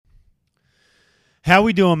How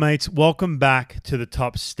we doing, mates? Welcome back to The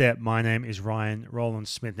Top Step. My name is Ryan Roland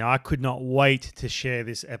Smith. Now, I could not wait to share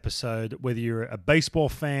this episode. Whether you're a baseball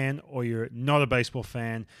fan or you're not a baseball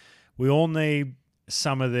fan, we all need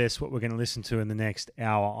some of this, what we're going to listen to in the next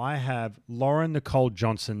hour. I have Lauren Nicole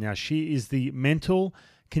Johnson. Now, she is the mental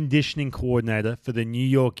conditioning coordinator for the New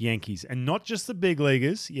York Yankees. And not just the big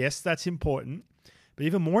leaguers. Yes, that's important. But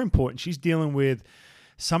even more important, she's dealing with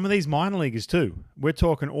some of these minor leaguers too. We're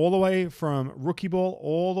talking all the way from rookie ball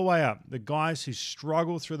all the way up. The guys who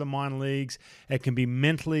struggle through the minor leagues. It can be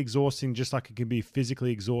mentally exhausting just like it can be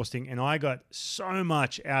physically exhausting. And I got so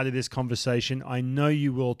much out of this conversation. I know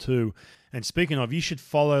you will too. And speaking of, you should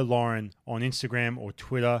follow Lauren on Instagram or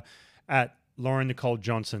Twitter at Lauren Nicole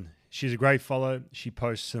Johnson. She's a great follow. She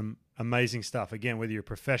posts some amazing stuff. Again, whether you're a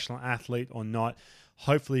professional athlete or not,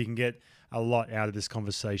 hopefully you can get a lot out of this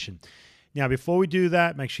conversation. Now, before we do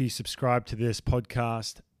that, make sure you subscribe to this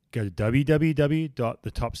podcast. Go to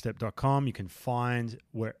www.thetopstep.com. You can find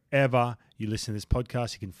wherever you listen to this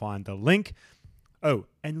podcast, you can find the link. Oh,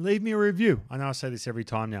 and leave me a review. I know I say this every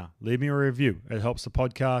time now. Leave me a review. It helps the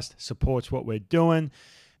podcast, supports what we're doing.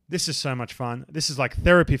 This is so much fun. This is like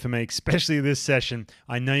therapy for me, especially this session.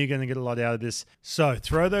 I know you're going to get a lot out of this. So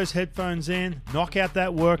throw those headphones in, knock out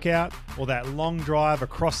that workout or that long drive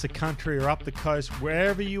across the country or up the coast,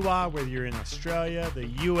 wherever you are, whether you're in Australia, the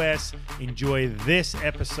US, enjoy this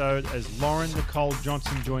episode as Lauren Nicole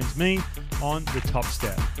Johnson joins me on The Top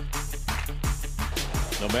Step.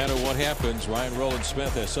 No matter what happens, Ryan Roland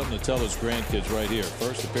Smith has something to tell his grandkids right here.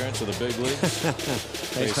 First appearance of the big leagues.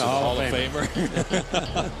 Face the Hall of Famer.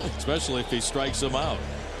 Especially if he strikes him out.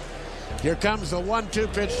 Here comes the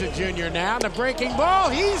 1-2 pitch to Junior now. The breaking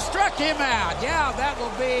ball. He struck him out. Yeah, that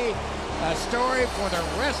will be a story for the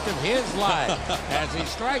rest of his life as he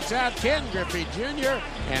strikes out Ken Griffey Jr.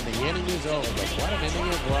 and the inning is over. But what an inning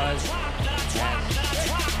it was.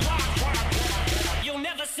 You'll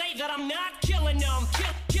never say that I'm not killing them.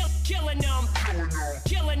 Killing them.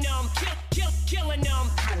 Killing them. Killing them.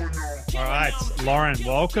 All right, Lauren,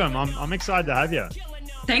 welcome. I'm excited to have you.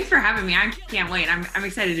 Thanks for having me. I can't wait. I'm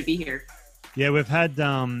excited to be here. Yeah, we've had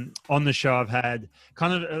on the show, I've had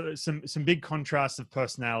kind of some big contrasts of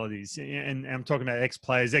personalities. And I'm talking about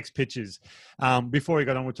ex-players, ex-pitchers. Before we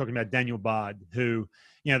got on, we're talking about Daniel Bard, who,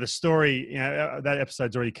 the story, that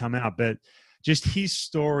episode's already come out, but just his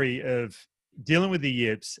story of dealing with the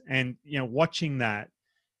yips and, watching that.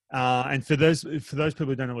 And for those people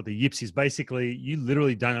who don't know what the yips is, basically you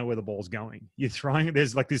literally don't know where the ball's going. You're throwing it.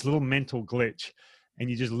 There's like this little mental glitch, and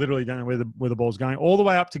you just literally don't know where the ball's going. All the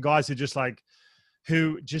way up to guys who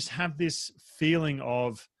who just have this feeling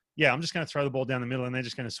of, I'm just going to throw the ball down the middle, and they're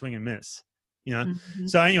just going to swing and miss. Mm-hmm.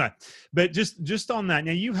 So anyway, but just on that,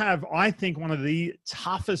 now you have, I think, one of the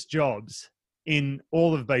toughest jobs in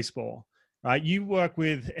all of baseball, right? You work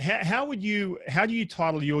with how do you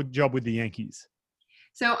title your job with the Yankees?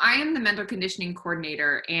 So I am the mental conditioning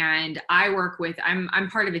coordinator, and I work with, I'm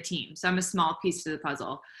part of a team. So I'm a small piece to the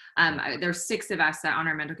puzzle. There's 6 of us on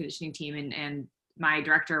our mental conditioning team, and my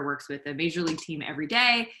director works with the major league team every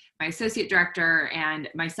day. My associate director and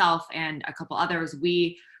myself and a couple others,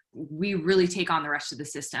 we really take on the rest of the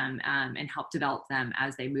system and help develop them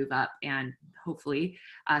as they move up and hopefully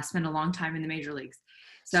spend a long time in the major leagues.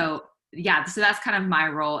 So that's kind of my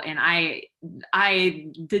role. And I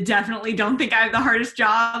definitely don't think I have the hardest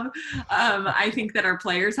job. I think that our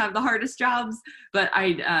players have the hardest jobs, but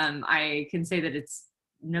I can say that it's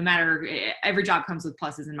no matter, every job comes with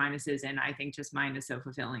pluses and minuses. And I think just mine is so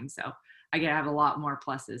fulfilling. So I get to have a lot more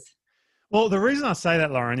pluses. Well, the reason I say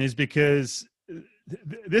that, Lauren, is because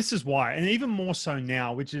this is why, and even more so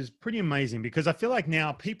now, which is pretty amazing, because I feel like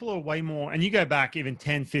now people are way more, and you go back even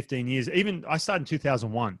 10, 15 years, even I started in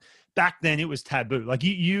 2001. Back then it was taboo. Like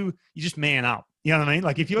you just man up. You know what I mean?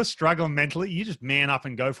 Like if you're struggling mentally, you just man up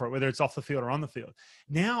and go for it, whether it's off the field or on the field.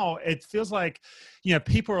 Now it feels like,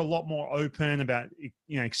 people are a lot more open about,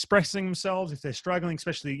 expressing themselves if they're struggling,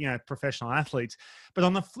 especially, professional athletes. But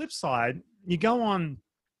on the flip side, you go on,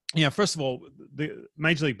 first of all, the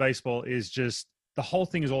Major League Baseball is just, the whole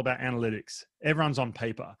thing is all about analytics. Everyone's on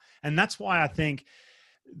paper. And that's why I think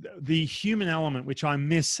the human element, which I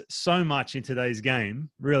miss so much in today's game,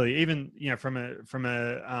 really, even, from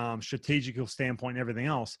a strategical standpoint and everything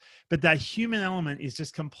else, but that human element is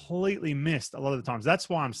just completely missed a lot of the times. That's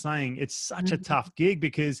why I'm saying it's such a tough gig,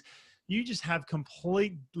 because you just have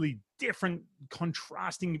completely different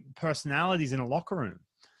contrasting personalities in a locker room.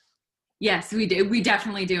 Yes, we do. We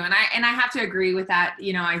definitely do. And I have to agree with that.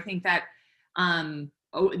 I think that the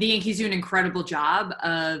Yankees do an incredible job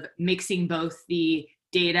of mixing both the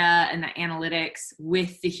data and the analytics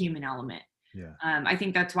with the human element. Yeah. I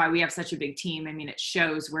think that's why we have such a big team. I mean, it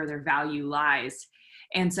shows where their value lies.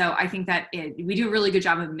 And so I think that we do a really good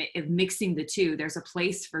job of mixing the two. There's a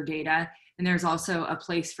place for data and there's also a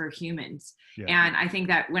place for humans. Yeah. And I think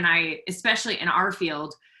that especially in our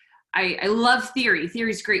field, I love theory.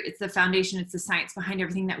 Theory is great. It's the foundation. It's the science behind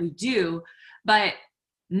everything that we do. But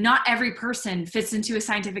not every person fits into a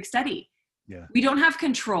scientific study. Yeah. We don't have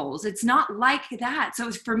controls. It's not like that.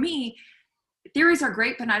 So for me, theories are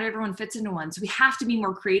great, but not everyone fits into one. So we have to be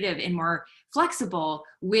more creative and more flexible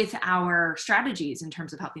with our strategies in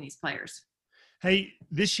terms of helping these players. Hey,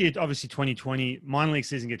 this year, obviously 2020, minor league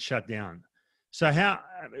season gets shut down. So how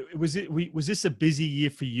was it? Was this a busy year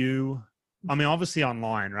for you? I mean, obviously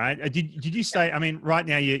online, right? Did you stay? I mean, right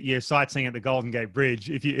now you're sightseeing at the Golden Gate Bridge.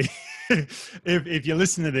 If you if you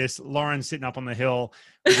listen to this, Lauren's sitting up on the hill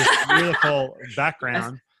with this beautiful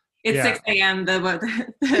background. It's 6 a.m. The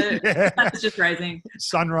sun is just rising.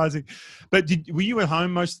 Sun rising. But were you at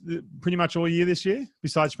home pretty much all year this year,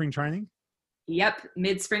 besides spring training? Yep,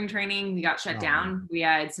 mid-spring training we got shut down. We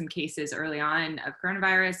had some cases early on of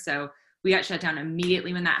coronavirus, so we got shut down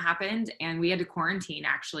immediately when that happened, and we had to quarantine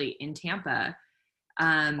actually in Tampa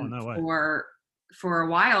for a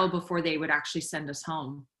while before they would actually send us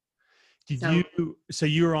home. So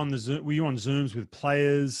you were on the Zoom? Were you on Zooms with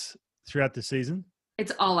players throughout the season?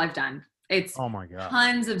 It's all I've done. It's oh my God,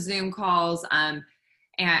 tons of Zoom calls. And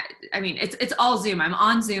I mean, it's all Zoom. I'm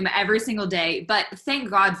on Zoom every single day, but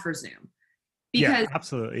thank God for Zoom. Because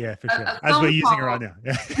absolutely. Yeah, for sure. As we're using it right now.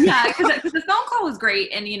 Yeah, because the phone call was great.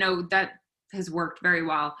 And, that has worked very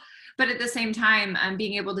well. But at the same time,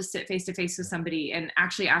 being able to sit face to face with somebody and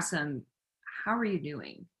actually ask them, how are you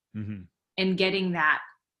doing? Mm-hmm. And getting that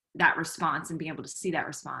response and being able to see that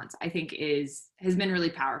response, I think has been really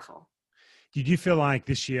powerful. Did you feel like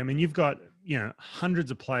this year, I mean, you've got, hundreds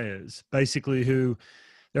of players basically who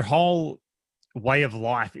their whole way of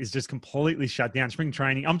life is just completely shut down. Spring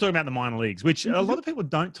training. I'm talking about the minor leagues, which a lot of people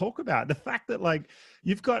don't talk about. The fact that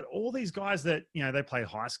you've got all these guys that, they played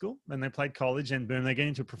high school and they played college and boom, they get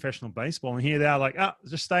into professional baseball. And here they are like,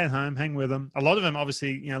 just stay at home, hang with them. A lot of them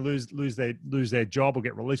obviously, lose their job or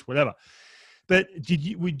get released, whatever. But did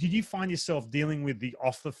you find yourself dealing with the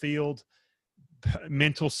off the field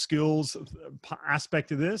mental skills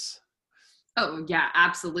aspect of this? Oh yeah,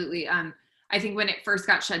 absolutely. I think when it first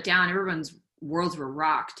got shut down, everyone's worlds were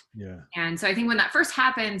rocked. Yeah. And so I think when that first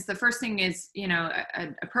happens, the first thing is,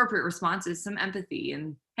 an appropriate response is some empathy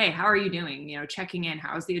and, hey, how are you doing? Checking in,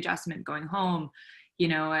 how's the adjustment going home?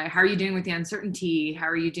 How are you doing with the uncertainty? How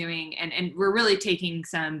are you doing? And we're really taking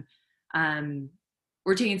some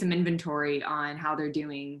inventory on how they're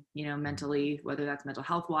doing, mentally, whether that's mental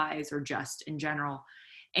health wise or just in general.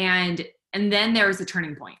 And then there was a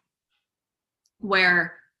turning point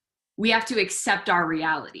where we have to accept our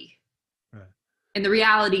reality. Right. And the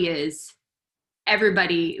reality is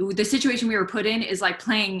the situation we were put in is like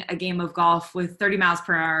playing a game of golf with 30 miles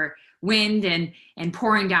per hour wind and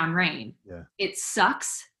pouring down rain. Yeah. It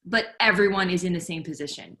sucks, but everyone is in the same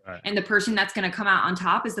position. Right. And the person that's going to come out on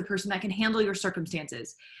top is the person that can handle your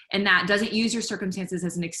circumstances and that doesn't use your circumstances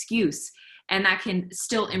as an excuse and that can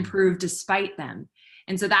still improve despite them.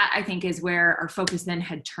 And so that I think is where our focus then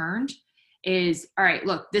had turned is, all right,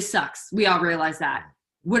 look, this sucks. We all realize that.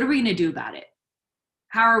 What are we going to do about it?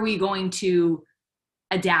 How are we going to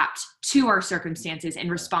adapt to our circumstances and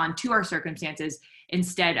respond to our circumstances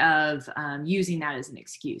instead of using that as an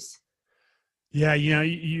excuse? Yeah,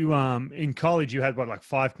 you in college you had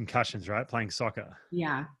 5 concussions, right? Playing soccer.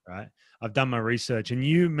 Yeah. Right. I've done my research, and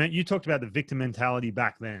you talked about the victim mentality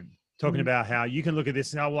back then, talking about how you can look at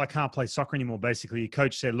this and I can't play soccer anymore. Basically, your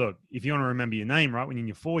coach said, "Look, if you want to remember your name, right, when you're in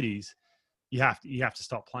your 40s, you have to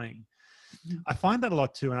stop playing." Mm-hmm. I find that a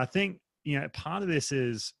lot too, and I think part of this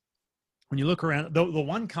is when you look around. The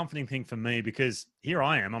one comforting thing for me, because here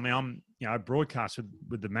I am. I mean, I broadcast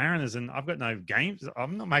with the Mariners and I've got no games.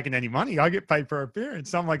 I'm not making any money. I get paid per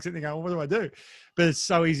appearance. So I'm sitting there going, what do I do? But it's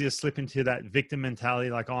so easy to slip into that victim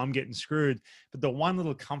mentality, I'm getting screwed. But the one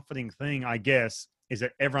little comforting thing, I guess, is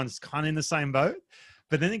that everyone's kind of in the same boat.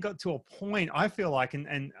 But then it got to a point, I feel like,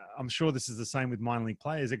 and I'm sure this is the same with minor league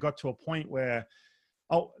players, it got to a point where,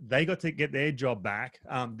 they got to get their job back.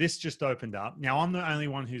 This just opened up. Now I'm the only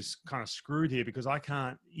one who's kind of screwed here because I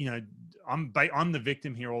can't, I'm the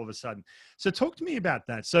victim here all of a sudden. So talk to me about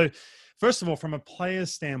that. So first of all, from a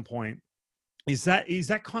player's standpoint, that's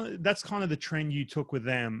kind of the trend you took with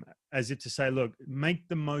them, as if to say, look, make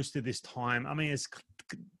the most of this time. I mean, as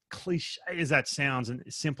cliche as that sounds and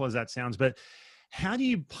as simple as that sounds, but how do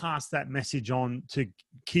you pass that message on to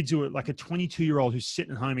kids who are like a 22-year-old who's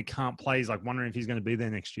sitting at home, he can't play, he's wondering if he's going to be there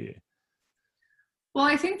next year? Well,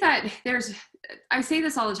 I think that I say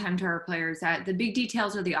this all the time to our players, that the big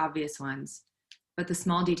details are the obvious ones, but the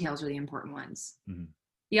small details are the important ones. Mm-hmm.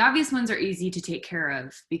 The obvious ones are easy to take care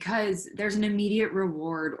of because there's an immediate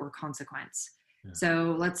reward or consequence. Yeah.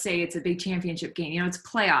 So let's say it's a big championship game, it's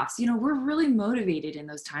playoffs, we're really motivated in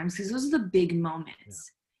those times because those are the big moments.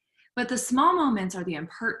 Yeah. But the small moments are the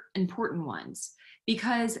important ones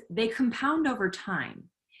because they compound over time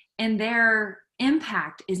and their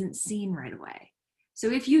impact isn't seen right away. So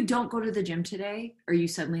if you don't go to the gym today, are you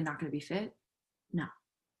suddenly not going to be fit? No.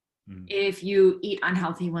 Mm-hmm. If you eat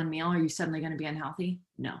unhealthy one meal, are you suddenly going to be unhealthy?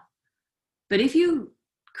 No. But if you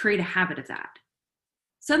create a habit of that,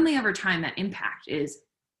 suddenly over time, that impact is,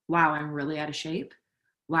 wow, I'm really out of shape.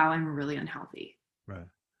 Wow, I'm really unhealthy. Right.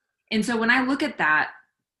 And so when I look at that,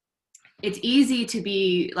 it's easy to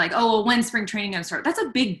be like, oh, well, when's spring training going to start? That's a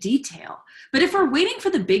big detail. But if we're waiting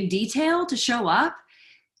for the big detail to show up,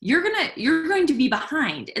 you're going to be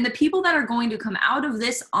behind. And the people that are going to come out of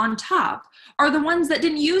this on top are the ones that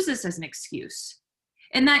didn't use this as an excuse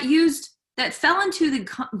and that fell into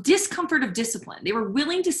the discomfort of discipline. They were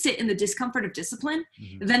willing to sit in the discomfort of discipline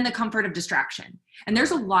than the comfort of distraction. And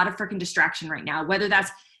there's a lot of freaking distraction right now, whether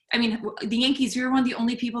that's, the Yankees, we were one of the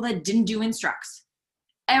only people that didn't do instructs.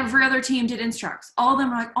 Every other team did instructs. All of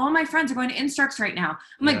them are like, all my friends are going to instructs right now.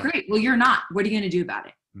 I'm like, great. Well, you're not. What are you going to do about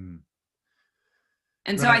it? Mm.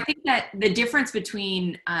 And so I think that the difference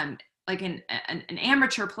between like an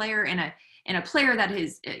amateur player and a player that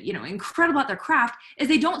is, incredible at their craft is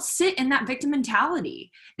they don't sit in that victim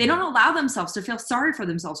mentality. They don't allow themselves to feel sorry for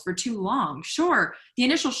themselves for too long. Sure, the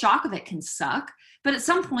initial shock of it can suck, but at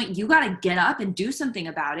some point you got to get up and do something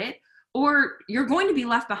about it, or you're going to be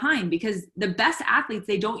left behind because the best athletes,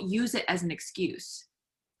 they don't use it as an excuse.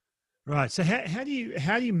 Right. So how do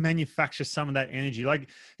you manufacture some of that energy? Like,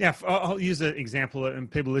 I'll use an example, and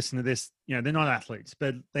people listen to this, they're not athletes,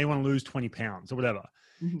 but they want to lose 20 pounds or whatever.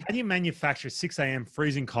 Mm-hmm. How do you manufacture 6 a.m.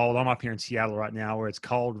 freezing cold? I'm up here in Seattle right now where it's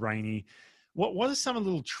cold, rainy. What are some of the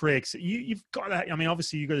little tricks you've got to,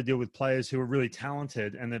 obviously you've got to deal with players who are really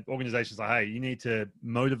talented and the organization's like, hey, you need to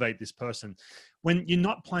motivate this person. When you're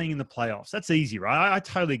not playing in the playoffs, that's easy, right? I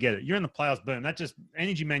totally get it. You're in the playoffs, boom, that just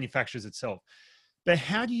energy manufactures itself. But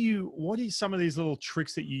what are some of these little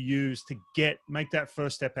tricks that you use to make that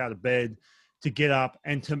first step out of bed, to get up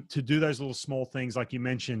and to do those little small things, like you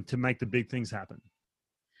mentioned, to make the big things happen?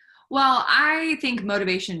 Well, I think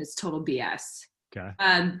motivation is total BS.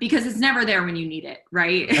 Okay. Because it's never there when you need it,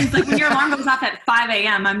 right? It's like when your alarm goes off at 5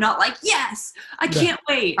 a.m., I'm not like, yes, I can't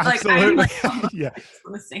wait. Absolutely. Like, I'm like, I just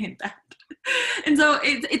want to say it back. And so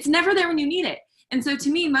it's never there when you need it. And so to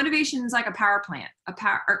me, motivation is like a power plant. A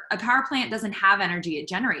power plant doesn't have energy, it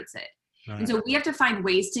generates it. Right. And so we have to find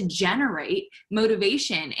ways to generate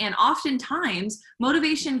motivation. And oftentimes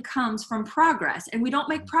motivation comes from progress, and we don't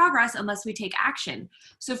make progress unless we take action.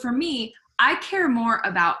 So for me, I care more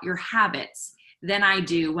about your habits than I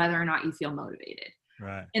do whether or not you feel motivated.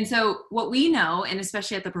 Right. And so what we know, and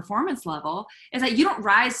especially at the performance level, is that you don't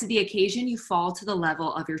rise to the occasion, you fall to the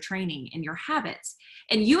level of your training and your habits.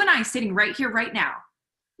 And you and I sitting right here, right now,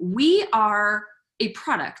 we are a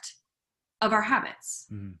product of our habits.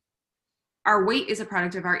 Mm-hmm. Our weight is a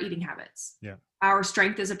product of our eating habits. Yeah. Our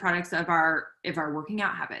strength is a product of our working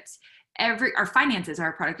out habits. Our finances are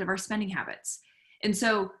a product of our spending habits. And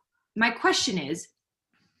so my question is,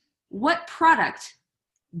 what product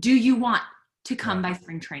do you want to come by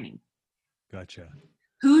spring training? Gotcha.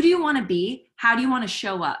 Who do you want to be? How do you want to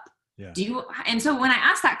show up? Yeah. And so when I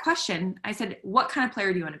asked that question, I said, what kind of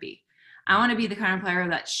player do you want to be? I want to be the kind of player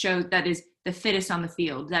that is the fittest on the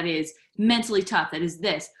field, that is mentally tough, that is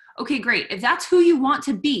this. Okay, great. If that's who you want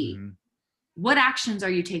to be, what actions are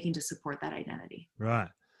you taking to support that identity? Right.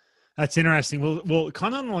 That's interesting. Well,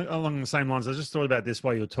 kind of along the same lines, I just thought about this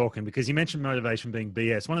while you were talking, because you mentioned motivation being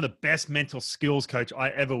BS. One of the best mental skills coach I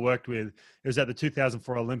ever worked with, it was at the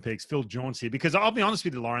 2004 Olympics, Phil Jauncey. Because I'll be honest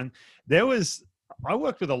with you, Lauren, I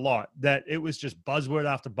worked with a lot that it was just buzzword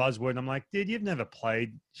after buzzword. And I'm like, dude, you've never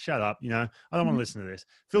played. Shut up. I don't want to listen to this.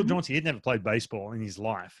 Phil Jauncey, he'd never played baseball in his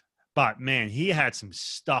life. But, man, he had some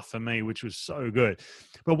stuff for me, which was so good.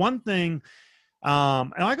 But one thing,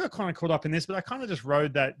 and I got kind of caught up in this, but I kind of just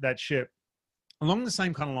rode that ship along the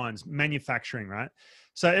same kind of lines, manufacturing, right?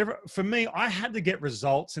 So for me, I had to get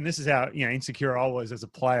results, and this is how insecure I was as a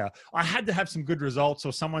player. I had to have some good results,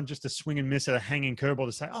 or someone just to swing and miss at a hanging curveball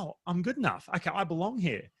to say, oh, I'm good enough. Okay, I belong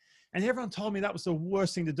here. And everyone told me that was the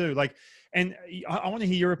worst thing to do. And I want to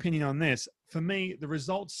hear your opinion on this. For me, the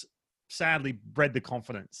results sadly bred the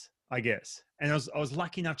confidence. I guess. And I was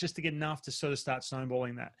lucky enough just to get enough to sort of start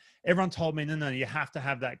snowballing that. Everyone told me, no, you have to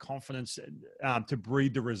have that confidence to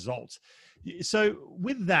breed the results. So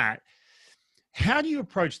with that, how do you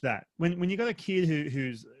approach that when you got a kid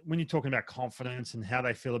who's when you're talking about confidence and how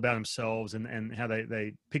they feel about themselves and how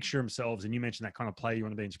they picture themselves, and you mentioned that kind of player you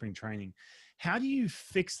want to be in spring training, how do you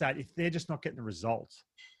fix that if they're just not getting the results?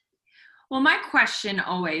 Well, my question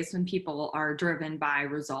always when people are driven by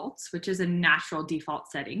results, which is a natural default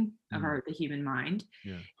setting of the human mind,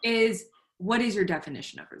 is what is your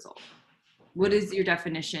definition of result? What is your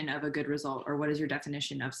definition of a good result, or what is your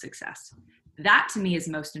definition of success? That to me is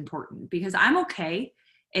most important, because I'm okay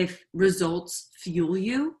if results fuel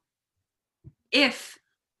you, if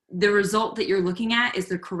the result that you're looking at is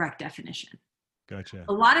the correct definition. Gotcha.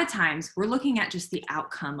 A lot of times we're looking at just the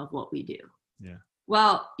outcome of what we do. Yeah.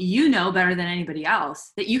 Well, you know better than anybody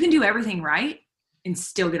else that you can do everything right and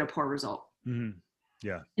still get a poor result. Mm-hmm.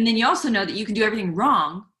 Yeah. And then you also know that you can do everything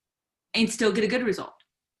wrong and still get a good result.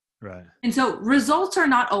 Right. And so results are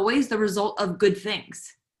not always the result of good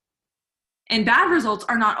things. And bad results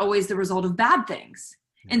are not always the result of bad things.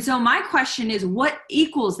 And so my question is, what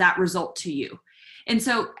equals that result to you? And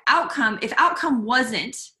so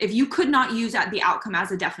if you could not use the outcome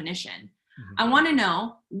as a definition, I want to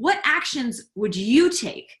know, what actions would you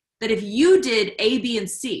take that if you did A, B, and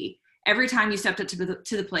C every time you stepped up to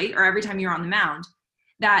the plate, or every time you're on the mound,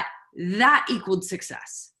 that equaled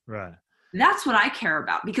success? Right. That's what I care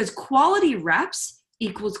about, because quality reps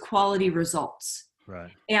equals quality results.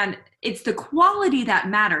 Right. And it's the quality that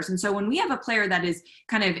matters. And so when we have a player that is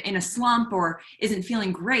kind of in a slump or isn't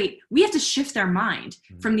feeling great, we have to shift their mind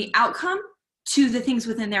from the outcome to the things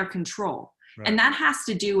within their control. Right. And that has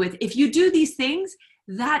to do with, if you do these things,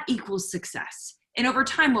 that equals success. And over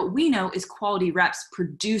time, what we know is quality reps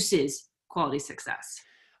produces quality success.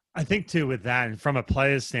 I think too, with that, and from a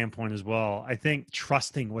player's standpoint as well, I think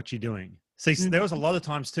trusting what you're doing. See, there was a lot of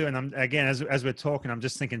times too, and I'm again, as we're talking, I'm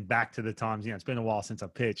just thinking back to the times, it's been a while since I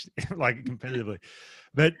pitched like competitively,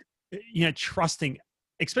 but trusting,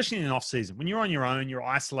 especially in an off season, when you're on your own, you're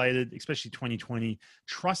isolated, especially 2020,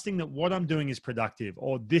 trusting that what I'm doing is productive,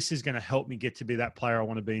 or this is going to help me get to be that player I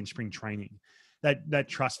want to be in spring training. That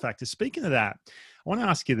trust factor. Speaking of that, I want to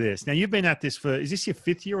ask you this. Now, you've been at this is this your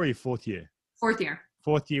 5th year or your 4th year? 4th year.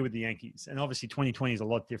 4th year with the Yankees. And obviously 2020 is a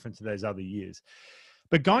lot different to those other years.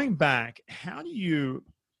 But going back, how do you,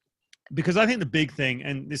 because I think the big thing,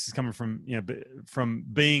 and this is coming from, from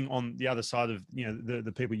being on the other side of,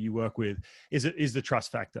 the people you work with, is the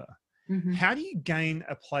trust factor. Mm-hmm. How do you gain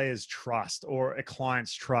a player's trust or a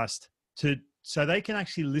client's trust so they can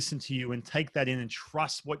actually listen to you and take that in and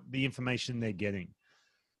trust what the information they're getting?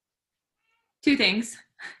 2 things.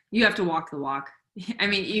 You have to walk the walk. I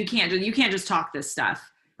mean, you can't just talk this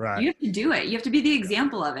stuff. Right. You have to do it. You have to be the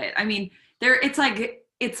example of it. I mean, it's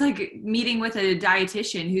like meeting with a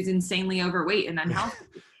dietitian who's insanely overweight and unhealthy.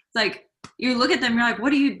 It's like, you look at them, you're like,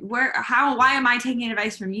 why am I taking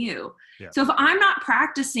advice from you? Yeah. So if I'm not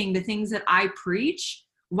practicing the things that I preach,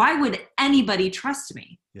 why would anybody trust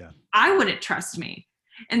me? Yeah. I wouldn't trust me.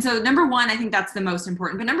 And so number 1, I think that's the most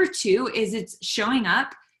important. But number 2 is it's showing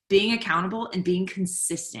up, being accountable, and being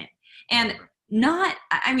consistent. And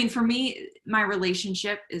for me, my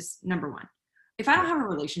relationship is number 1. If I don't have a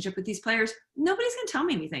relationship with these players, nobody's going to tell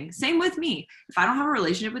me anything. Same with me. If I don't have a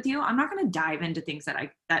relationship with you, I'm not going to dive into things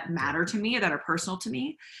that matter to me or that are personal to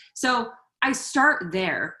me. So I start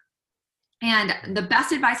there. And the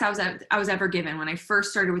best advice I was ever given when I first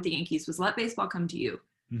started with the Yankees was, let baseball come to you.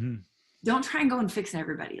 Mm-hmm. Don't try and go and fix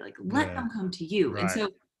everybody. Like, let them come to you. Right. And so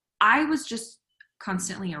I was just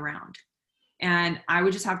constantly around. And I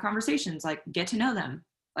would just have conversations, like, get to know them.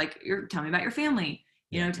 Like, tell me about your family.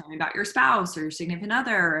 Tell me about your spouse or your significant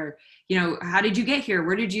other, or, how did you get here?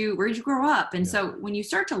 Where did you grow up? And so when you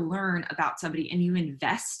start to learn about somebody and you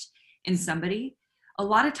invest in somebody, a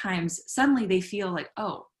lot of times suddenly they feel like,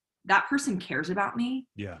 oh, that person cares about me.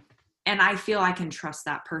 Yeah. And I feel I can trust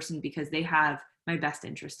that person because they have my best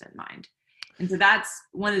interest in mind. And so that's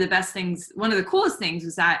one of the best things. One of the coolest things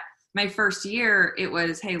was that my first year, it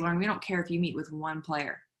was, hey, Lauren, we don't care if you meet with one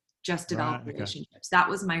player, just develop relationships. That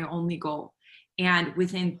was my only goal. And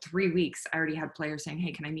within 3 weeks, I already had players saying,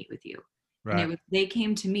 hey, can I meet with you? Right. And they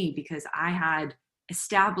came to me because I had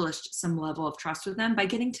established some level of trust with them by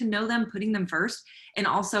getting to know them, putting them first, and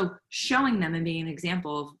also showing them and being an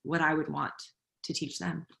example of what I would want to teach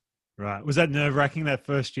them. Right. Was that nerve-wracking that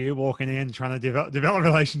first year, walking in, trying to develop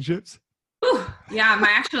relationships? Ooh, yeah.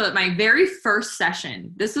 My very first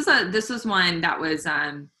session, this was one that was,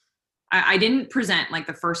 I didn't present like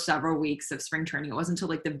the first several weeks of spring training. It wasn't until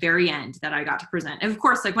like the very end that I got to present. And of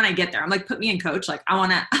course, like when I get there, I'm like, put me in, coach. Like I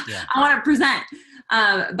want to, I want to present.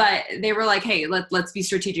 But they were like, hey, let's be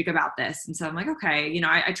strategic about this. And so I'm like, okay, you know,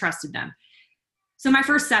 I trusted them. So my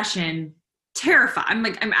first session, terrified.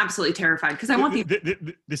 I'm absolutely terrified because I want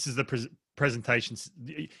this is the presentations.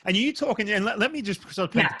 And you talking, and let me just sort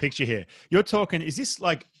of paint the picture here. You're talking, is this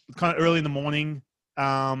like kind of early in the morning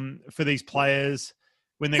for these players?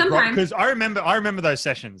 When they because I remember those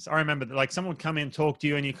sessions. I remember that, like someone would come in, talk to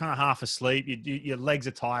you, and you're kind of half asleep. Your legs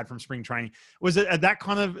are tired from spring training. Was it at that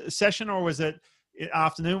kind of session, or was it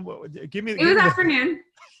afternoon? It was afternoon.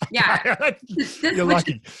 Yeah, you're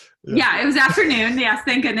lucky. Yeah, it was afternoon. Yes,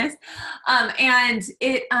 thank goodness. And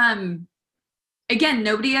it again,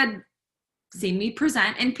 nobody had seen me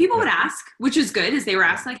present, and people would ask, which is good, is they were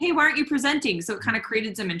asked like, "Hey, why aren't you presenting?" So it kind of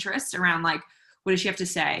created some interest around like, what does she have to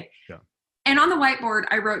say? Yeah. And on the whiteboard,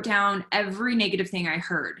 I wrote down every negative thing I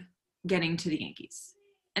heard getting to the Yankees.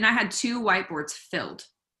 And I had 2 whiteboards filled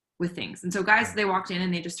with things. And so guys, they walked in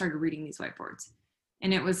and they just started reading these whiteboards.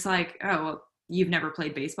 And it was like, oh, well, you've never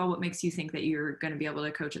played baseball. What makes you think that you're going to be able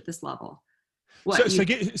to coach at this level?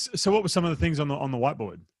 So what were some of the things on the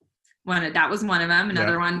whiteboard? That was one of them.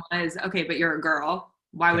 Another one was, okay, but you're a girl.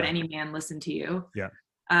 Why would any man listen to you? Yeah.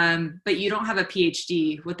 But you don't have a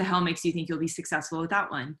PhD. What the hell makes you think you'll be successful with that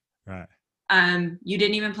one? Right. You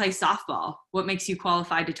didn't even play softball. What makes you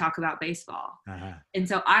qualified to talk about baseball? And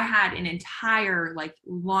so I had an entire like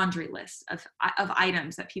laundry list of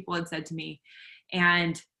items that people had said to me.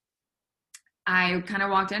 And I kind of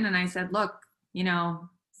walked in and I said, look, you know,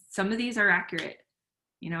 some of these are accurate.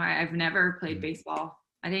 You know, I've never played baseball.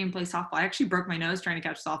 I didn't even play softball. I actually broke my nose trying to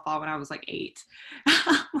catch softball when I was like 8.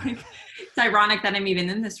 It's ironic that I'm even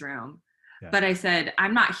in this room. Yeah. But I said,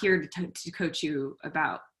 I'm not here to coach you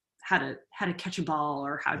about how to catch a ball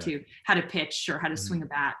or how to pitch or how to swing a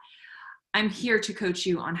bat. I'm here to coach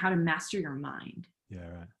you on how to master your mind. Yeah,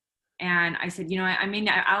 right. And I said, you know, I mean,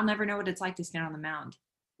 I'll never know what it's like to stand on the mound,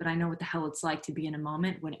 but I know what the hell it's like to be in a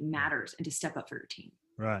moment when it matters and to step up for your team.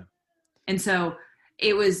 Right. And so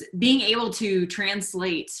it was being able to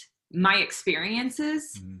translate my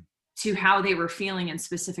experiences to how they were feeling in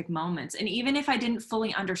specific moments. And even if I didn't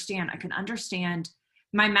fully understand, I could understand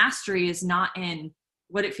my mastery is not in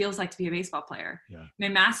what it feels like to be a baseball player. Yeah. My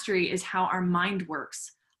mastery is how our mind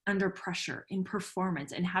works under pressure in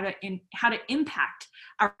performance and how to impact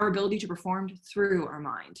our ability to perform through our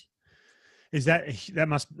mind.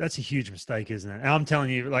 That's a huge mistake, isn't it? And I'm telling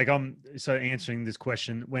you, like, I'm so answering this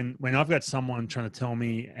question when I've got someone trying to tell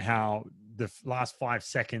me how the last 5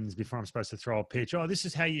 seconds before I'm supposed to throw a pitch, oh, this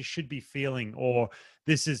is how you should be feeling, or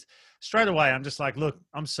this is straight away. I'm just like, look,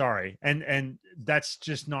 I'm sorry. And that's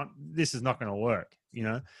just this is not going to work, you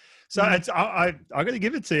know? So I got to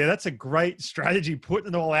give it to you. That's a great strategy,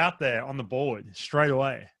 putting it all out there on the board straight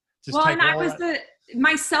away.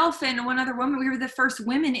 Myself and one other woman, we were the first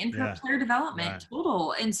women in player development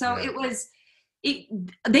total. And so they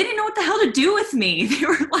didn't know what the hell to do with me. They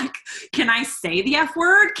were like, can I say the F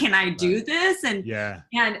word? Can I do this? And,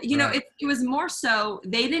 you know, it was more so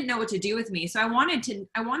they didn't know what to do with me. So I wanted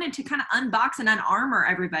to kind of unbox and unarmor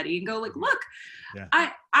everybody and go like, look,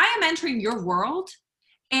 I am entering your world,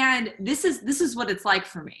 and this is what it's like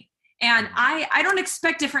for me. And I don't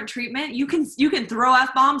expect different treatment. You can throw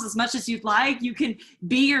F-bombs as much as you'd like. You can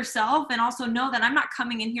be yourself, and also know that I'm not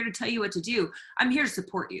coming in here to tell you what to do. I'm here to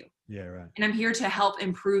support you. Yeah, right. And I'm here to help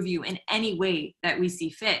improve you in any way that we see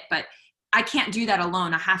fit. But I can't do that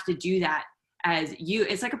alone. I have to do that as you.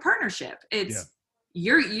 It's like a partnership. It's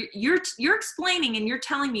you're explaining and you're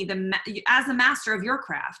telling me as the master of your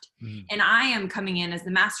craft, and I am coming in as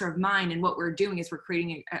the master of mine. And what we're doing is we're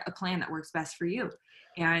creating a plan that works best for you.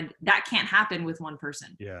 And that can't happen with one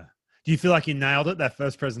person. Yeah. Do you feel like you nailed it, that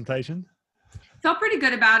first presentation? Felt pretty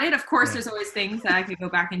good about it. Of course, there's always things that I could go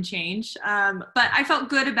back and change. But I felt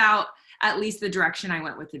good about at least the direction I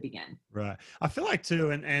went with to begin. Right. I feel like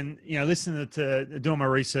too, and you know, listening to doing my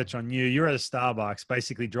research on you, you're at a Starbucks,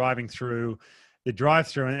 basically driving through the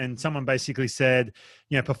drive-through, and someone basically said,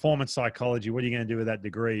 you know, performance psychology, what are you going to do with that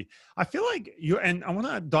degree? I feel like and I want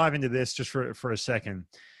to dive into this just for a second,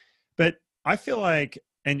 but I feel like,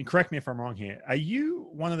 and correct me if I'm wrong here, are you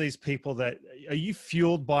one of these people are you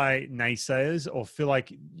fueled by naysayers, or feel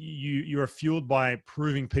like you're fueled by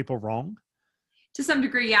proving people wrong? To some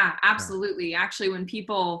degree, yeah, absolutely. Yeah. Actually, when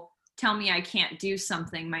people tell me I can't do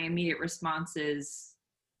something, my immediate response is,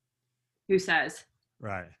 who says?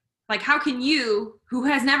 Right. Like, how can you, who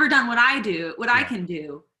has never done what I do, I can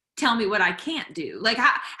do, tell me what I can't do. Like,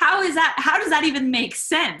 how is that? How does that even make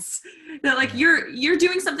sense? That like you're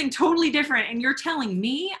doing something totally different and you're telling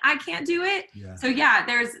me I can't do it. Yeah. So yeah,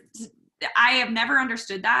 I have never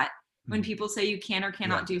understood that when people say you can or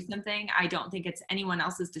cannot do something. I don't think it's anyone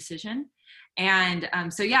else's decision. And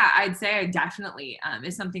so yeah, I'd say I definitely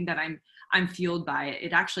is something that I'm fueled by it.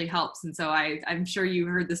 It actually helps. And so I'm sure you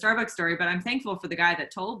heard the Starbucks story, but I'm thankful for the guy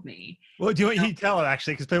that told me. Well, do you want you tell it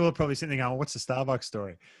actually? Because people are probably sitting there going, what's the Starbucks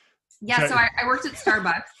story? Yeah. So I worked at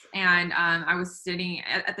Starbucks and I was sitting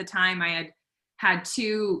at the time I had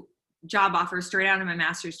 2 job offers straight out of my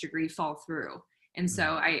master's degree fall through. And so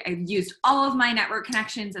I used all of my network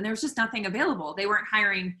connections and there was just nothing available. They weren't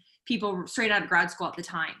hiring people straight out of grad school at the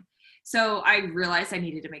time. So I realized I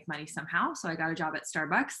needed to make money somehow. So I got a job at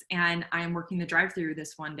Starbucks and I'm working the drive-through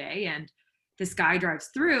this one day. And this guy drives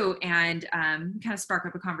through and kind of spark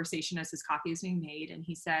up a conversation as his coffee is being made. And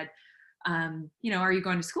he said, are you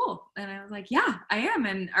going to school? And I was like, yeah, I am.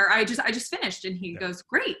 I just finished. And he goes,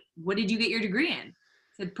 great. What did you get your degree in? I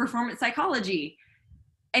said, performance psychology.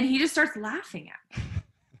 And he just starts laughing at me.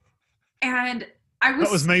 And that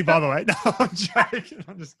was me, by the way. No, I'm joking.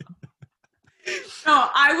 I'm just kidding. No,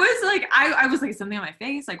 I was like something on my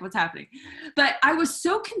face, like what's happening? But I was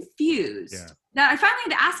so confused that I finally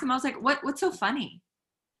had to ask him. I was like, what's so funny?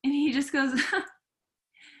 And he just goes,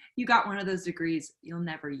 you got one of those degrees you'll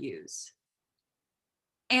never use.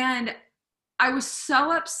 And I was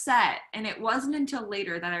so upset. And it wasn't until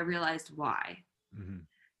later that I realized why. Mm-hmm.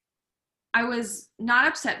 I was not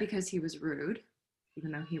upset because he was rude,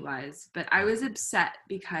 even though he was, but I was upset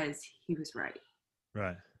because he was right.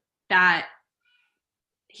 Right. That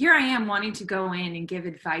here I am wanting to go in and give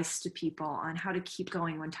advice to people on how to keep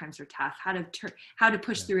going when times are tough, how to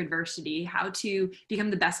push through adversity, how to become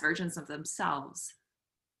the best versions of themselves.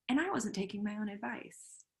 And I wasn't taking my own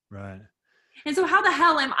advice. Right. And so how the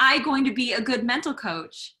hell am I going to be a good mental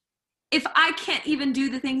coach if I can't even do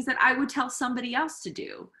the things that I would tell somebody else to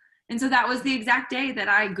do? And so that was the exact day that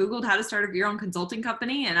I Googled how to start your own consulting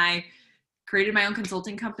company, and I created my own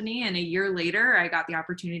consulting company. And a year later, I got the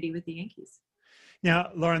opportunity with the Yankees.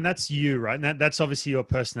 Now, Lauren, that's you, right? And that's obviously your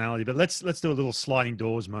personality, but let's do a little sliding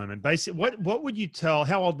doors moment. Basically, what would you tell,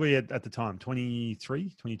 how old were you at the time?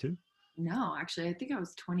 23, 22? No, actually, I think I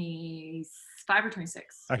was 25 or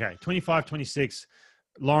 26. Okay, 25, 26.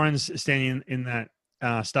 Lauren's standing in that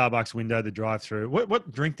Starbucks window, the drive-through.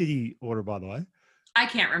 What drink did he order, by the way? I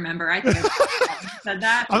can't remember. I think I said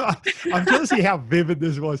that. I'm trying to see how vivid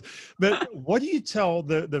this was. But what do you tell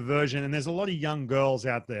the version, and there's a lot of young girls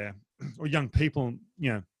out there, or young people,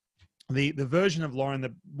 the version of Lauren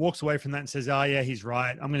that walks away from that and says, oh yeah, he's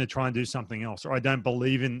right, I'm going to try and do something else, or I don't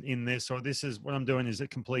believe in this, or this is what I'm doing is a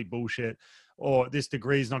complete bullshit, or this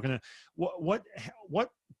degree is not going to,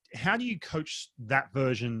 how do you coach that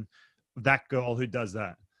version, that girl who does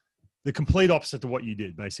that? The complete opposite to what you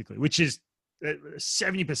did, basically, which is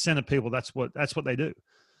 70% of people, that's what they do.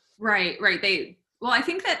 Right. I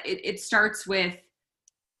think that it starts with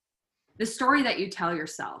the story that you tell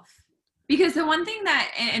yourself. Because the one thing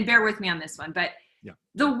that, and bear with me on this one, but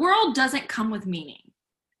the world doesn't come with meaning.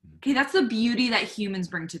 Okay, that's the beauty that humans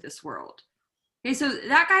bring to this world. Okay, so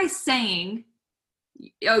that guy's saying,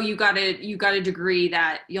 oh, you got a degree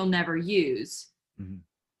that you'll never use. Mm-hmm.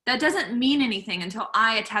 That doesn't mean anything until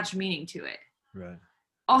I attach meaning to it. Right.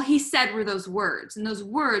 All he said were those words, and those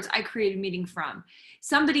words I created meaning from.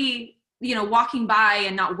 Somebody, walking by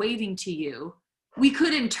and not waving to you, we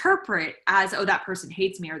could interpret as, oh, that person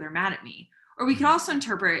hates me or they're mad at me. Or we could also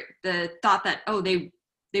interpret the thought that, oh, they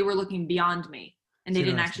were looking beyond me and they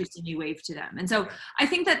didn't actually see me wave to them. And so I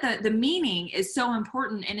think that the meaning is so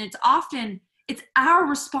important, and it's our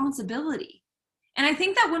responsibility. And I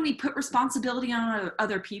think that when we put responsibility on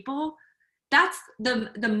other people, that's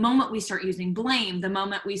the moment we start using blame, the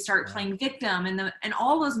moment we start playing victim, and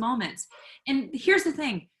all those moments. And here's the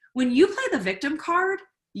thing. When you play the victim card,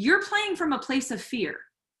 you're playing from a place of fear.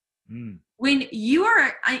 Mm. When you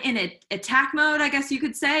are in an attack mode, I guess you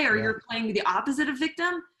could say, or you're playing the opposite of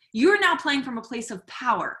victim, you're now playing from a place of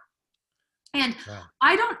power. And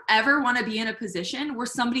I don't ever want to be in a position where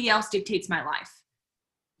somebody else dictates my life,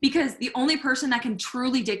 because the only person that can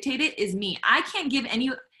truly dictate it is me. I can't give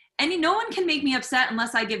no one can make me upset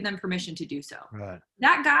unless I give them permission to do so. Right.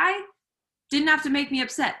 That guy didn't have to make me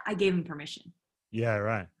upset. I gave him permission. Yeah,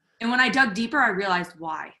 right. And when I dug deeper, I realized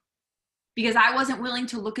why. Because I wasn't willing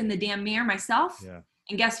to look in the damn mirror myself. Yeah.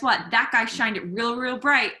 And guess what? That guy shined it real, real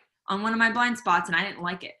bright on one of my blind spots, and I didn't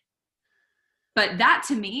like it. But that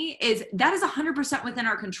to me is 100% within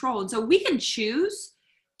our control. And so we can choose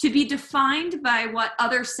to be defined by what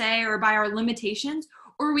others say or by our limitations,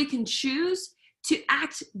 or we can choose to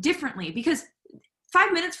act differently, because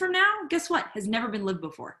 5 minutes from now, guess what? Has never been lived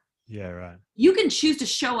before. Yeah, right. You can choose to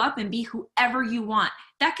show up and be whoever you want.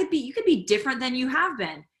 You could be different than you have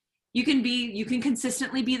been. You can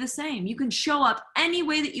consistently be the same. You can show up any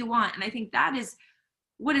way that you want. And I think that is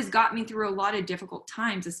what has got me through a lot of difficult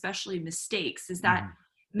times, especially mistakes, is that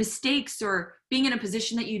mistakes or being in a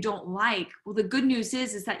position that you don't like. Well, the good news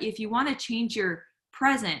is that if you want to change your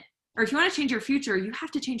present, or if you want to change your future, you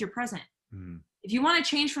have to change your present. If you want to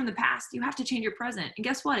change from the past, you have to change your present. And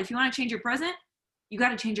guess what? If you want to change your present, you got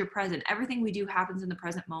to change your present. Everything we do happens in the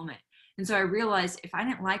present moment. And so I realized if I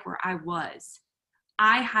didn't like where I was,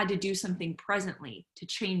 I had to do something presently to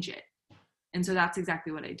change it. And so that's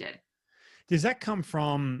exactly what I did. Does that come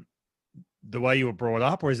from the way you were brought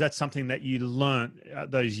up, or is that something that you learned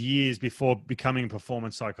those years before becoming a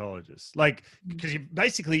performance psychologist? Like, because you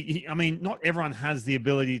basically, I mean, not everyone has the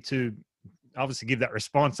ability to obviously give that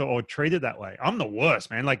response or treat it that way. I'm the worst,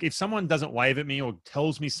 man. Like, if someone doesn't wave at me or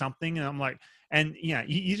tells me something and I'm like, and yeah,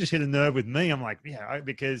 you just hit a nerve with me. I'm like, yeah,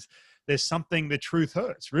 because there's something, the truth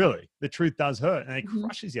hurts, really. The truth does hurt and it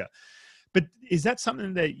crushes you. But is that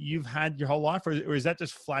something that you've had your whole life, or is that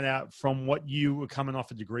just flat out from what you were coming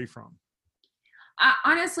off a degree from?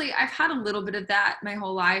 Honestly, I've had a little bit of that my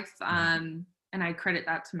whole life. And I credit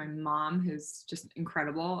that to my mom, who's just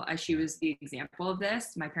incredible. She was the example of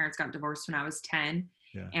this. My parents got divorced when I was 10.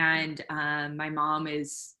 Yeah. And my mom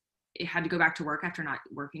had to go back to work after not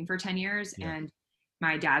working for 10 years. Yeah. And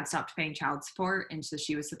my dad stopped paying child support. And so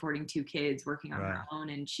she was supporting 2 kids, working on her own.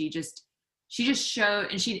 And she just showed,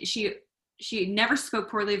 and she never spoke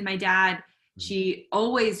poorly of my dad. She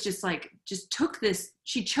always just took this,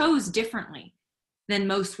 she chose differently than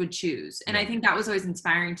most would choose. And I think that was always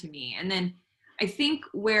inspiring to me. And then I think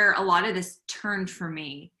where a lot of this turned for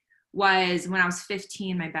me was when I was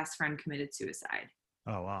 15, my best friend committed suicide.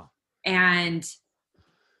 Oh, wow. And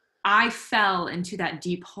I fell into that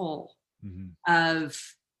deep hole of,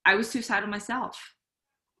 I was suicidal myself.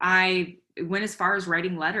 I went as far as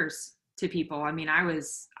writing letters to people. I mean, I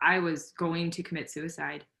was going to commit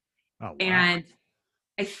suicide. Oh, wow. And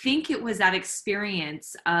I think it was that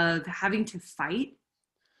experience of having to fight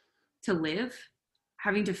to live,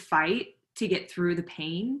 having to fight to get through the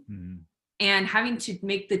pain, and having to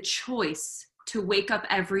make the choice to wake up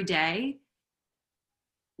every day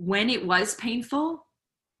when it was painful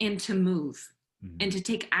and to move and to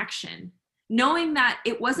take action, knowing that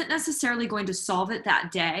it wasn't necessarily going to solve it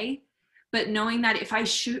that day, but knowing that if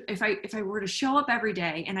I were to show up every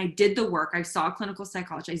day and I did the work, I saw a clinical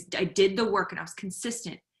psychologist, I did the work and I was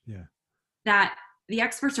consistent, that the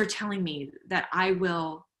experts are telling me that I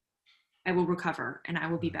will recover and I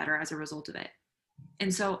will be better as a result of it.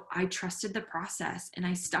 And so I trusted the process and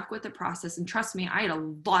I stuck with the process. And trust me, I had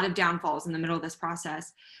a lot of downfalls in the middle of this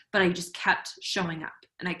process, but I just kept showing up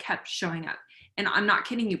and I kept showing up. And I'm not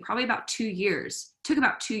kidding you, probably about 2 years, took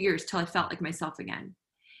about 2 years till I felt like myself again.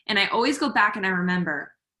 And I always go back and I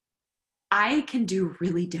remember I can do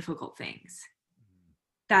really difficult things.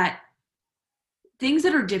 That things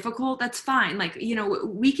that are difficult, that's fine. Like,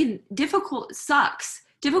 difficult sucks.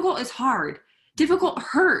 Difficult is hard. Difficult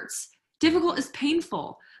hurts. Difficult is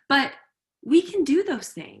painful. But we can do those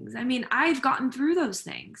things. I mean, I've gotten through those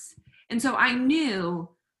things. And so I knew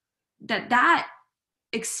that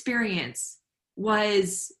experience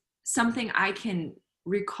was something I can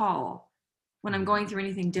recall when I'm going through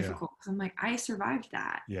anything difficult. I'm like, I survived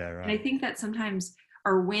that. Yeah, right. And I think that sometimes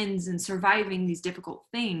our wins and surviving these difficult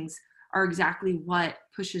things are exactly what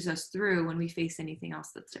pushes us through when we face anything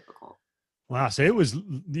else that's difficult. Wow. So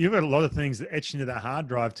you've got a lot of things that etch into that hard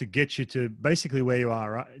drive to get you to basically where you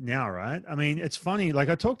are right now, right? I mean, it's funny. Like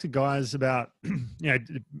I talk to guys about,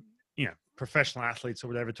 professional athletes or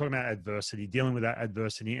whatever, talking about adversity, dealing with that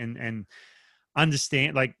adversity and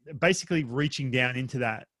understand, like basically reaching down into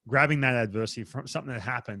that, grabbing that adversity from something that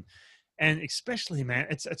happened. And especially, man,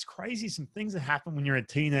 it's crazy. Some things that happen when you're a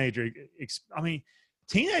teenager. I mean,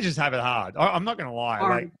 teenagers have it hard. I'm not going to lie.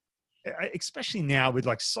 Like, especially now with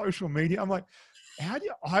like social media, I'm like,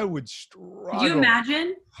 I would struggle. Could you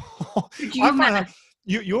imagine?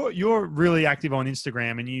 You're really active on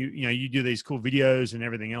Instagram and you do these cool videos and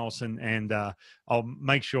everything else. And I'll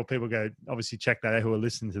make sure people go, obviously check that out who are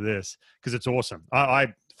listening to this, because it's awesome.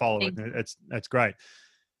 I follow it. It's great.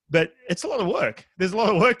 But it's a lot of work. There's a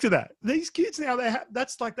lot of work to that. These kids now,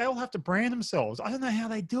 they all have to brand themselves. I don't know how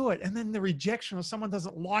they do it. And then the rejection or someone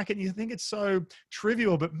doesn't like it. And you think it's so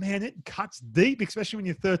trivial, but man, it cuts deep, especially when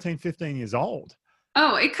you're 13, 15 years old.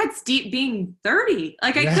 Oh, it cuts deep being 30.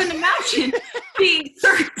 Like I couldn't imagine being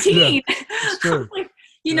 13. Yeah, it's true.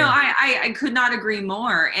 I could not agree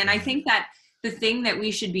more. And I think that the thing that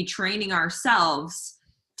we should be training ourselves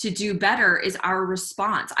to do better is our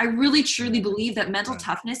response. I really truly believe that mental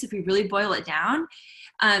toughness, if we really boil it down,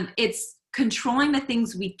 it's controlling the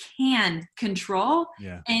things we can control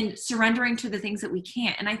and surrendering to the things that we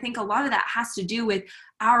can't. And I think a lot of that has to do with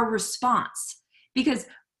our response, because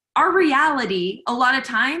our reality, a lot of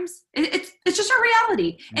times, it's just our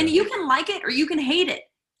reality. And you can like it or you can hate it.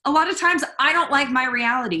 A lot of times I don't like my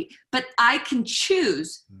reality, but I can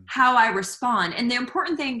choose how I respond. And the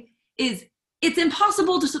important thing is it's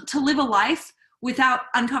impossible to live a life without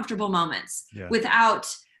uncomfortable moments, without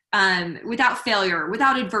failure,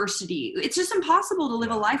 without adversity. It's just impossible to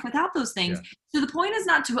live a life without those things. So the point is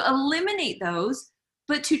not to eliminate those,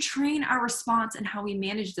 but to train our response and how we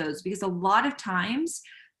manage those. Because a lot of times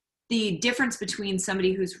the difference between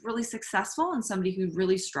somebody who's really successful and somebody who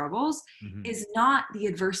really struggles is not the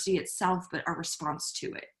adversity itself, but our response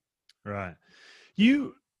to it. Right.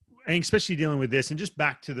 And especially dealing with this, and just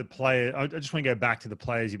back to the player, I just want to go back to the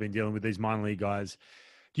players you've been dealing with, these minor league guys.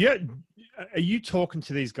 Are you talking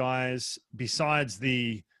to these guys besides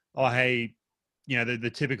the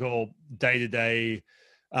typical day-to-day,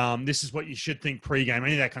 this is what you should think pregame,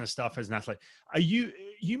 any of that kind of stuff as an athlete?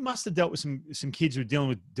 You must have dealt with some kids who are dealing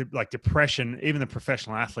with like depression, even the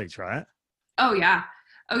professional athletes, right? Oh yeah.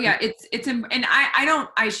 It's and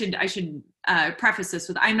I should preface this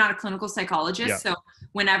with, I'm not a clinical psychologist. So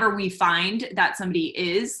whenever we find that somebody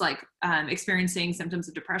is like experiencing symptoms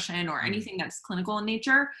of depression or anything that's clinical in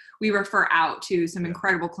nature, we refer out to some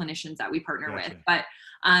incredible clinicians that we partner with.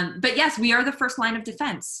 But yes, we are the first line of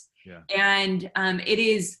defense. And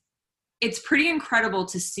it's pretty incredible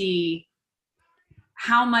to see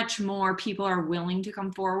how much more people are willing to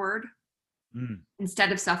come forward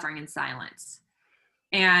instead of suffering in silence.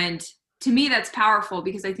 And to me, that's powerful,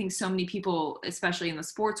 because I think so many people, especially in the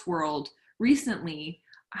sports world recently,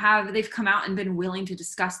 they've come out and been willing to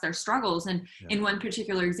discuss their struggles. And in one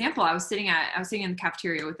particular example, I was sitting in the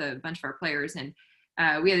cafeteria with a bunch of our players, and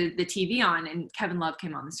we had the TV on, and Kevin Love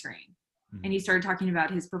came on the screen. And he started talking about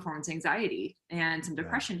his performance anxiety and some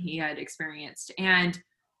depression he had experienced. And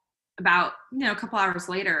about, a couple hours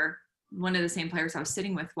later, one of the same players I was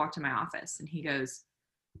sitting with walked in my office, and he goes,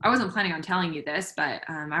 I wasn't planning on telling you this, but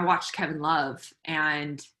I watched Kevin Love,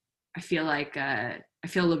 and I feel like I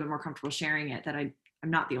feel a little bit more comfortable sharing it, that I'm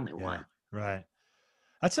not the only one. Right.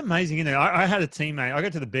 That's amazing. I had a teammate, I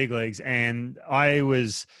got to the big leagues, and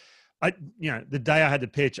the day I had to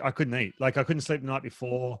pitch, I couldn't eat. Like, I couldn't sleep the night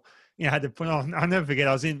before. I had to put on, I'll never forget,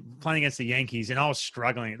 I was playing against the Yankees, and I was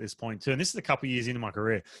struggling at this point too. And this is a couple of years into my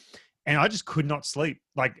career. And I just could not sleep.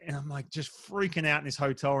 And I'm like just freaking out in this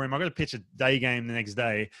hotel room. I got to pitch a day game the next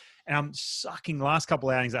day, and I'm sucking. The last couple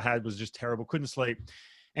of outings I had was just terrible. Couldn't sleep.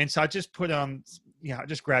 And so I just put on, I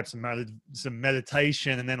just grabbed some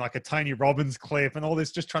meditation, and then like a Tony Robbins clip and all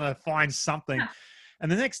this, just trying to find something.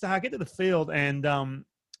 And the next day I get to the field, and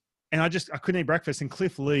I couldn't eat breakfast. And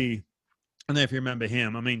Cliff Lee, I don't know if you remember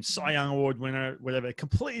him. I mean, Cy Young Award winner, whatever,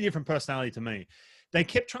 completely different personality to me. They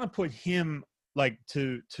kept trying to put him like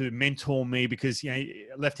to mentor me, because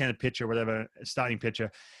left-handed pitcher, whatever, starting pitcher,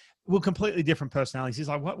 well, completely different personalities. He's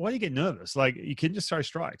like, why do you get nervous? Like, you can just throw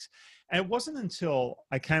strikes. And it wasn't until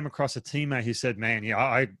I came across a teammate who said, man,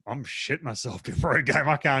 I'm shitting myself before a game.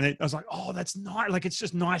 I can't eat. I was like, oh, that's nice. Like, it's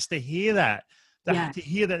just nice to hear that. To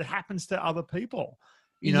hear that it happens to other people.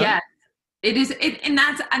 Yeah. It is, and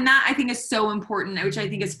that I think is so important, which I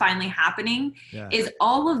think is finally happening, is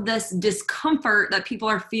all of this discomfort that people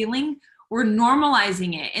are feeling, we're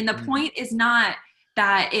normalizing it. And the point is not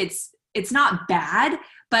that it's not bad,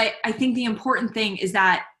 but I think the important thing is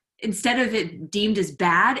that instead of it deemed as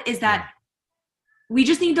bad, is that we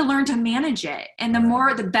just need to learn to manage it. And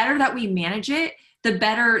the better that we manage it, the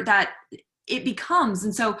better that it becomes.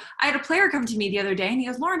 And so I had a player come to me the other day, and he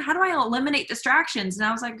goes, Lauren, how do I eliminate distractions? And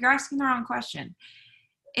I was like, you're asking the wrong question.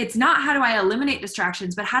 It's not how do I eliminate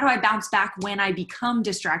distractions, but how do I bounce back when I become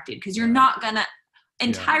distracted? Because you're not going to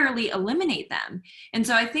entirely eliminate them. And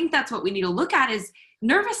so I think that's what we need to look at, is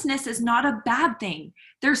nervousness is not a bad thing.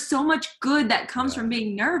 There's so much good that comes from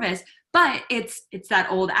being nervous, but it's that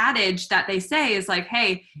old adage that they say is like,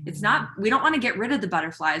 hey, we don't want to get rid of the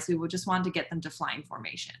butterflies. We would just want to get them to flying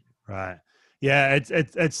formation. Right. Yeah.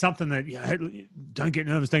 It's something that, don't get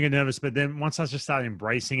nervous. But then once I just started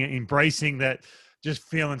embracing that, just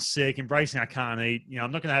feeling sick, embracing I can't eat,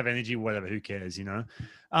 I'm not going to have energy, whatever, who cares,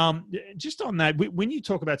 Just on that, when you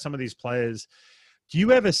talk about some of these players, do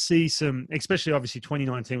you ever see some, especially obviously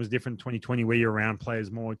 2019 was different, 2020 where you're around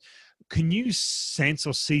players more, can you sense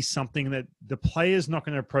or see something that the player's not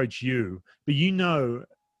going to approach you, but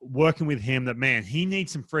working with him that, man, he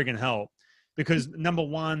needs some friggin' help, because number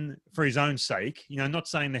one, for his own sake, not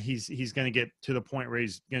saying that he's going to get to the point where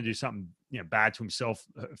he's going to do something, bad to himself,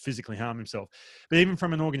 physically harm himself. But even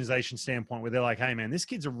from an organization standpoint where they're like, hey man, this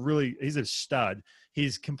kid's he's a stud.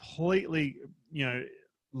 He's completely,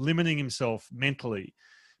 limiting himself mentally.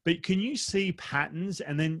 But can you see patterns?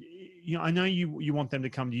 And then, I know you want them to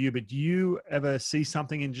come to you, but do you ever see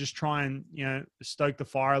something and just try and, stoke the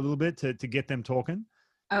fire a little bit to get them talking?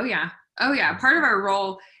 Oh yeah. Part of our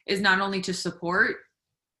role is not only to support,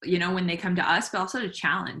 when they come to us, but also to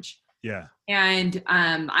challenge. Yeah. And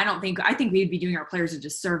I think we'd be doing our players a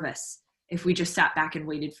disservice if we just sat back and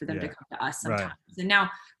waited for them to come to us sometimes. Right. And now,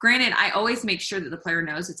 granted, I always make sure that the player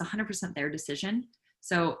knows it's 100% their decision.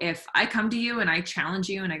 So if I come to you and I challenge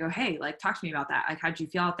you and I go, hey, like, talk to me about that. Like, how'd you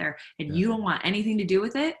feel out there? And you don't want anything to do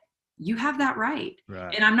with it, you have that right.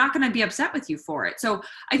 And I'm not going to be upset with you for it. So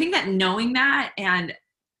I think that knowing that, and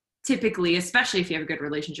typically, especially if you have a good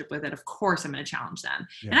relationship with it, of course I'm going to challenge them.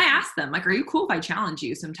 And I ask them, like, are you cool if I challenge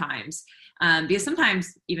you sometimes? Because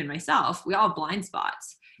sometimes, even myself, we all have blind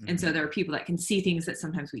spots. And so there are people that can see things that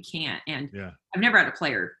sometimes we can't. And I've never had a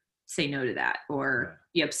player say no to that or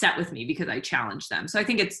be upset with me because I challenge them. So I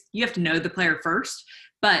think you have to know the player first.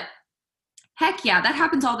 But heck yeah, that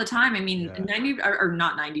happens all the time. I mean, 90 or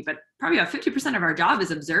not 90, but probably about 50% of our job is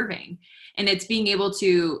observing, and it's being able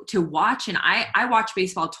to watch. And I watch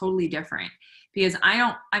baseball totally different because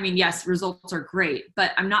yes, results are great,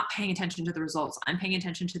 but I'm not paying attention to the results. I'm paying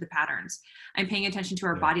attention to the patterns. I'm paying attention to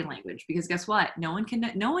our body language, because guess what? No one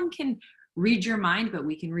can read your mind, but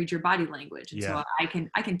we can read your body language. And so I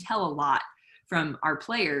can tell a lot from our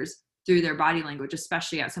players through their body language,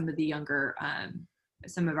 especially at some of the younger,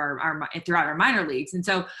 some of our throughout our minor leagues. And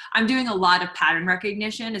so I'm doing a lot of pattern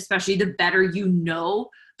recognition, especially the better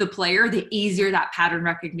the player, the easier that pattern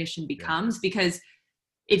recognition becomes. Because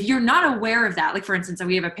if you're not aware of that, like for instance,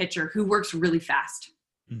 we have a pitcher who works really fast.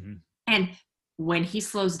 And when he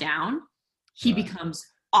slows down, he becomes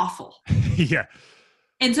awful.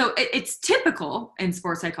 And so it's typical in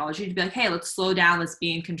sports psychology to be like, hey, let's slow down, let's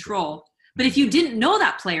be in control. But if you didn't know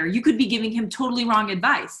that player, you could be giving him totally wrong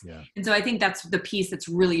advice. And so I think that's the piece that's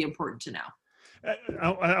really important to know.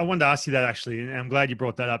 I wanted to ask you that, actually, and I'm glad you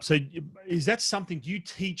brought that up. So is that something, do you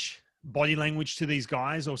teach body language to these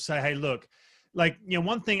guys, or say, hey, look, like,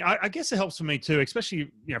 one thing, I guess it helps for me too, especially,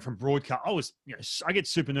 from broadcast. I get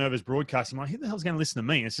super nervous broadcasting. I'm like, who the hell's going to listen to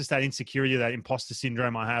me? It's just that insecurity, that imposter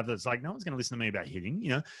syndrome I have. That's like, no one's going to listen to me about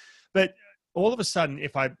hitting, But all of a sudden,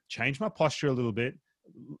 if I change my posture a little bit,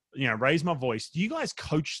 raise my voice, do you guys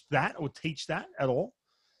coach that or teach that at all?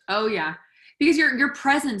 Oh yeah. Because your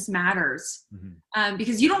presence matters.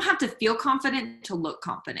 Because you don't have to feel confident to look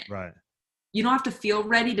confident. Right. You don't have to feel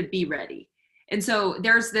ready to be ready. And so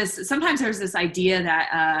sometimes there's this idea that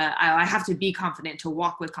I have to be confident to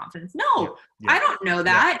walk with confidence. No, I don't know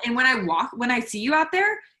that. And when I see you out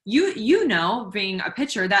there, being a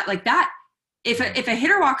pitcher, that like that, if a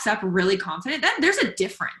hitter walks up really confident, then there's a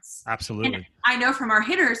difference. Absolutely. And I know from our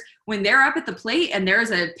hitters, when they're up at the plate and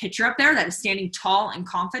there's a pitcher up there that is standing tall and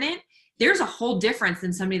confident, there's a whole difference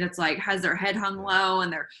than somebody that's like has their head hung low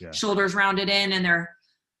and their shoulders rounded in and they're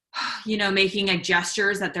making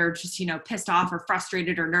gestures that they're just, pissed off or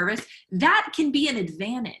frustrated or nervous. That can be an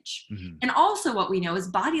advantage. And also what we know is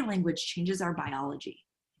body language changes our biology.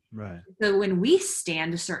 Right. So when we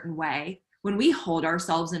stand a certain way, when we hold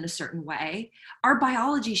ourselves in a certain way, our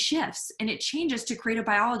biology shifts and it changes to create a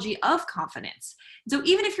biology of confidence. So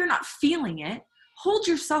even if you're not feeling it, hold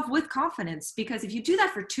yourself with confidence, because if you do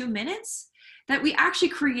that for 2 minutes, that we actually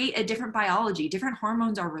create a different biology, different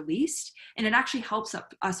hormones are released, and it actually helps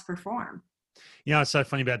us perform. It's so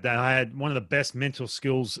funny about that. I had one of the best mental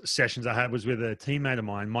skills sessions I had was with a teammate of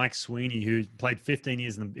mine, Mike Sweeney, who played 15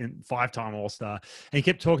 years in 5-time All-Star. And he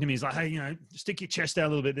kept talking to me. He's like, hey, stick your chest out a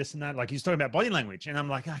little bit, this and that. Like, he's talking about body language. And I'm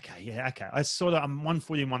like, okay. I'm 1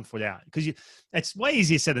 foot in, 1 foot out. Because it's way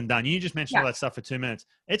easier said than done. You just mentioned all that stuff for 2 minutes.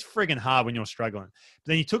 It's friggin' hard when you're struggling.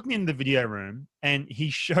 But then he took me into the video room and he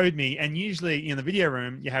showed me, and usually in the video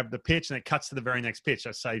room, you have the pitch and it cuts to the very next pitch.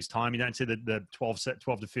 That saves time. You don't see the 12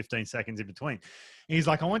 to 15 seconds in between. And he's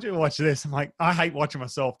like, I want you to watch this. I'm like, I hate watching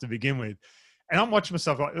myself to begin with. And I'm watching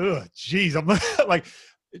myself like, ugh, geez. I'm like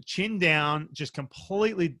chin down, just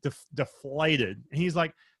completely deflated. And he's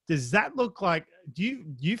like, does that look like, do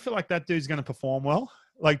you feel like that dude's going to perform well?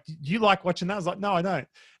 Like, do you like watching that? I was like, no, I don't.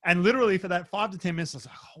 And literally for that 5 to 10 minutes, I was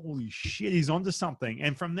like, holy shit, he's onto something.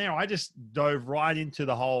 And from there, I just dove right into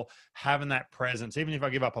the whole having that presence. Even if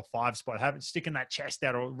I give up a 5 spot, sticking that chest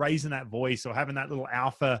out or raising that voice or having that little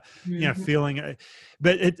alpha, feeling.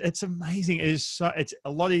 But it's amazing. It's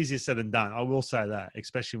a lot easier said than done. I will say that,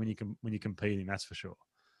 especially when you're competing, that's for sure.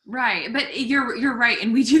 Right. But you're right.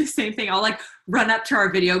 And we do the same thing. I'll like run up to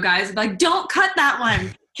our video guys and be like, don't cut that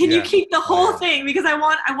one. Can you keep the whole thing? Because I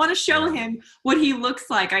want to show him what he looks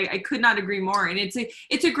like. I could not agree more. And it's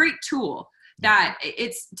a great tool that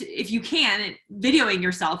it's, if you can, videoing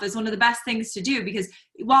yourself is one of the best things to do, because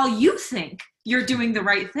while you think you're doing the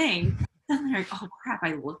right thing, then they're like, oh crap,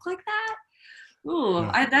 I look like that. Ooh,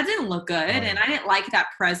 that didn't look good. And I didn't like that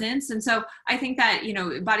presence. And so I think that,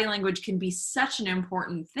 body language can be such an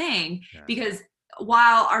important thing, because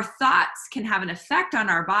while our thoughts can have an effect on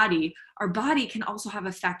our body can also have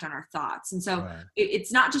effect on our thoughts. And so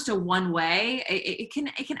it's not just a one way. It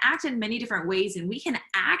can act in many different ways, and we can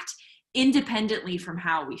act independently from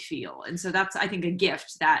how we feel. And so that's, I think, a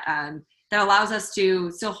gift that allows us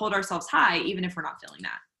to still hold ourselves high, even if we're not feeling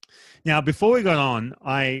that. Now, before we got on,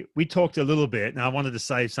 we talked a little bit, and I wanted to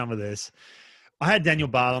save some of this. I had Daniel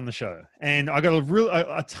Bard on the show, and I got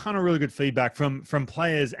a ton of really good feedback from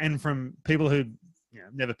players and from people who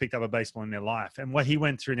never picked up a baseball in their life, and what he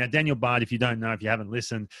went through. Now, Daniel Bard, if you don't know, if you haven't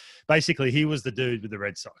listened, basically he was the dude with the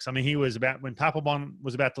Red Sox. I mean, he was when Papelbon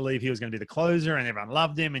was about to leave, he was going to be the closer, and everyone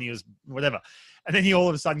loved him, and he was whatever. And then he all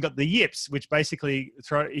of a sudden got the yips, which basically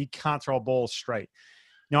he can't throw a ball straight.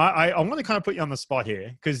 Now, I want to kind of put you on the spot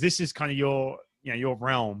here, because this is kind of your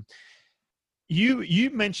realm. You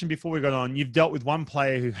mentioned before we got on, you've dealt with one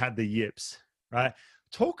player who had the yips, right?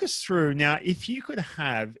 Talk us through now. If you could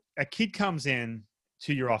have a kid comes in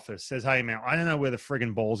to your office, says, "Hey man, I don't know where the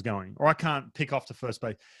friggin' ball's going, or I can't pick off to first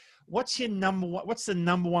base." What's the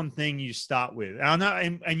number one thing you start with? I know,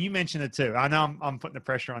 and you mentioned it too. I know I'm putting the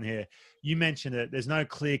pressure on here. You mentioned it. There's no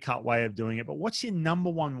clear-cut way of doing it, but what's your number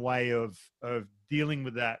one way of dealing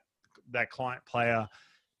with that client player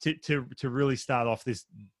to really start off this,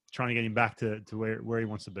 trying to get him back to where he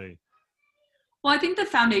wants to be? Well, I think the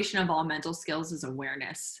foundation of all mental skills is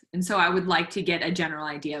awareness. And so I would like to get a general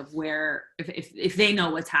idea of where, if they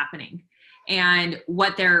know what's happening and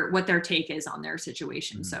what their take is on their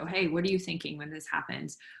situation. Mm-hmm. So, hey, what are you thinking when this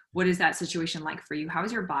happens? What is that situation like for you? How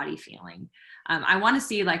is your body feeling? I want to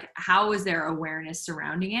see, like, how is their awareness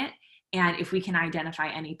surrounding it? And if we can identify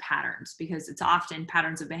any patterns, because it's often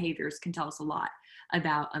patterns of behaviors can tell us a lot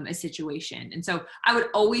about a situation. And so I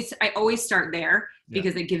always start there,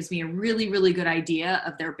 because it gives me a really, really good idea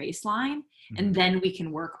of their baseline. Mm-hmm. And then we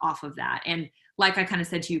can work off of that. And like I kind of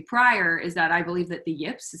said to you prior, is that I believe that the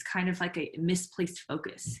yips is kind of like a misplaced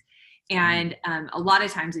focus. And a lot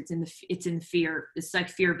of times it's in fear. It's like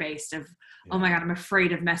fear-based of, oh my God, I'm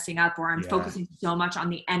afraid of messing up, or I'm focusing so much on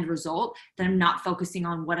the end result that I'm not focusing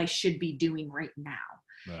on what I should be doing right now.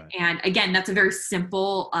 Right. And again, that's a very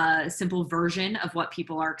simple version of what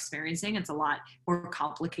people are experiencing. It's a lot more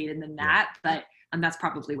complicated than that, but that's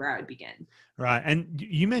probably where I would begin. Right. And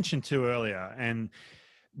you mentioned too earlier, and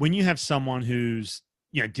when you have someone who's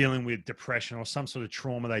dealing with depression or some sort of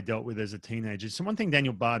trauma they dealt with as a teenager. So one thing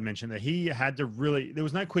Daniel Bard mentioned, that he had to there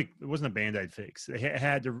wasn't a Band-Aid fix. He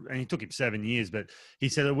had to, and it took him 7 years, but he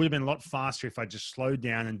said it would have been a lot faster if I just slowed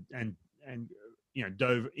down and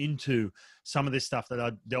dove into some of this stuff that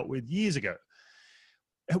I dealt with years ago.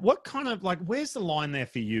 What kind of, like, where's the line there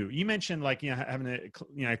for you? You mentioned, like, having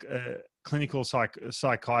a clinical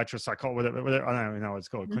psychiatrist, whatever, I don't know what it's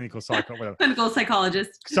called, clinical whatever. Clinical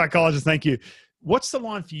psychologist. Psychologist, thank you. What's the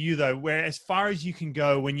line for you though, where as far as you can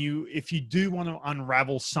go if you do want to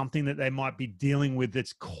unravel something that they might be dealing with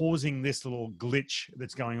that's causing this little glitch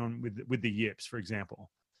that's going on with the yips, for example?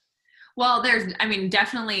 Well,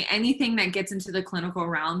 definitely anything that gets into the clinical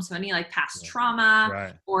realm. So any like past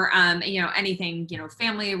trauma or, anything,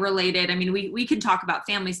 family related. I mean, we can talk about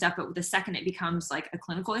family stuff, but the second it becomes like a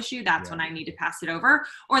clinical issue, that's when I need to pass it over,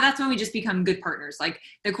 or that's when we just become good partners. Like,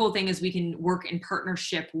 the cool thing is we can work in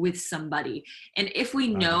partnership with somebody. And if we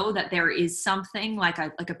know that there is something like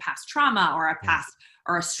a past trauma or a past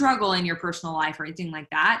or a struggle in your personal life or anything like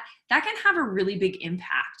that, that can have a really big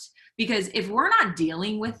impact. Because if we're not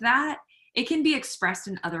dealing with that, it can be expressed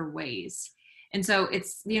in other ways. And so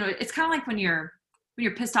it's, it's kind of like when you're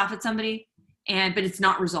pissed off at somebody but it's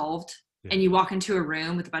not resolved and you walk into a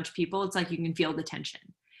room with a bunch of people, it's like you can feel the tension.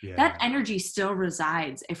 Yeah. That energy still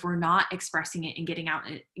resides if we're not expressing it and getting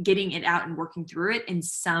it out and working through it in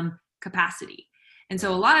some capacity. And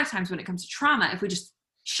so a lot of times when it comes to trauma, if we just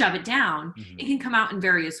shove it down, it can come out in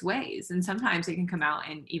various ways. And sometimes it can come out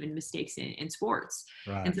in even mistakes in sports.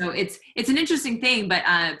 Right. And so it's an interesting thing, but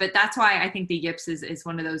that's why I think the yips is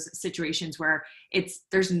one of those situations where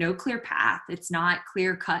there's no clear path. It's not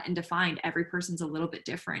clear cut and defined. Every person's a little bit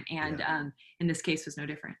different. And in this case was no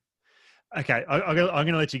different. Okay. I'm going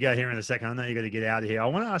to let you go here in a second. I know you got to get out of here. I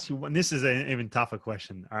want to ask you, and this is an even tougher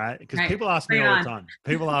question. All right. Because people ask me all the time.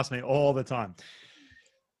 People ask me all the time.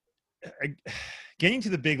 getting to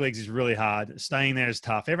the big leagues is really hard. Staying there is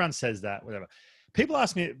tough. Everyone says that, whatever. People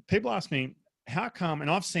ask me, how come,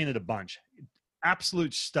 and I've seen it a bunch,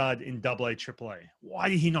 absolute stud in AA, AAA. Why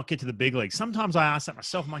did he not get to the big leagues? Sometimes I ask that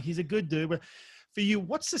myself. I'm like, he's a good dude. But for you,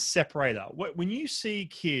 what's the separator? When you see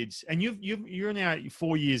kids, and you're now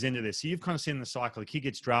 4 years into this, so you've kind of seen the cycle. A kid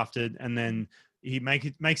gets drafted, and then he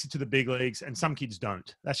makes it to the big leagues, and some kids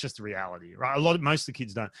don't. That's just the reality, right? Most of the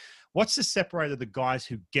kids don't. What's the separator? The guys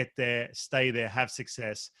who get there, stay there, have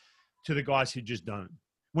success, to the guys who just don't.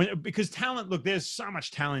 Because talent, look, there's so much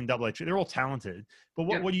talent in AA. They're all talented, but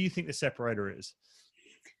what do you think the separator is?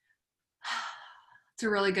 It's a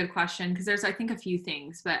really good question, because there's, I think, a few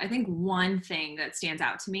things, but I think one thing that stands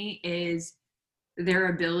out to me is their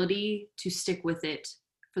ability to stick with it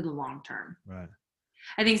for the long term. Right.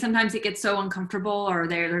 I think sometimes it gets so uncomfortable, or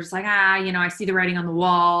they're just like, I see the writing on the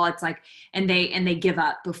wall. It's like, and they give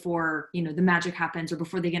up before, the magic happens, or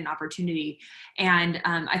before they get an opportunity. And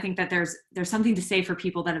I think that there's something to say for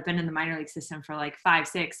people that have been in the minor league system for like 5,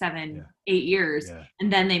 6, 7, 8 years,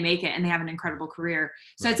 and then they make it and they have an incredible career.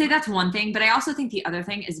 So I'd say that's one thing, but I also think the other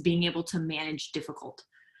thing is being able to manage difficult.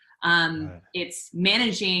 It's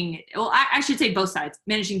managing, I should say both sides,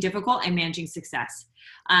 managing difficult and managing success.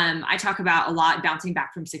 I talk about a lot bouncing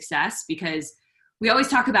back from success, because we always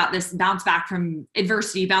talk about this bounce back from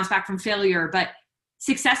adversity, bounce back from failure, but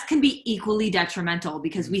success can be equally detrimental,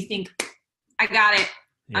 because we think, I got it,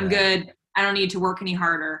 I'm good, I don't need to work any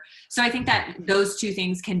harder. So I think that those two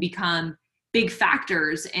things can become big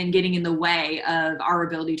factors in getting in the way of our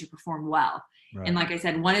ability to perform well. Right. And like I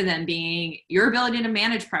said, one of them being your ability to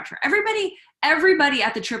manage pressure. Everybody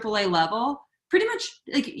at the AAA level, pretty much,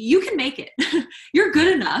 like, you can make it. You're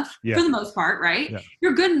good enough for the most part, right? Yeah.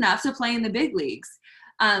 You're good enough to play in the big leagues.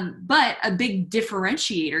 But a big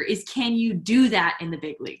differentiator is, can you do that in the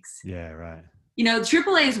big leagues? Yeah, right.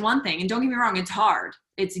 AAA is one thing, and don't get me wrong, it's hard.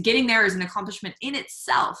 It's getting there is an accomplishment in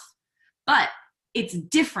itself, but it's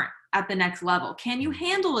different at the next level. Can you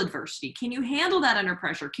handle adversity? Can you handle that under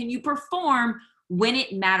pressure? Can you perform when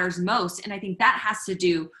it matters most? And I think that has to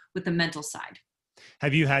do with the mental side.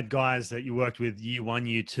 Have you had guys that you worked with year 1,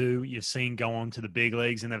 year 2, you've seen go on to the big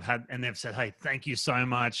leagues, and they've said, hey, thank you so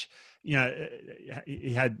much? You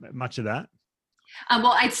had much of that?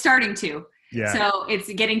 Well, it's starting to. Yeah. So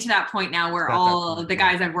it's getting to that point now where all of the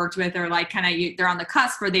guys I've worked with are like they're on the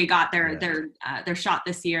cusp where they got their shot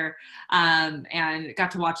this year, and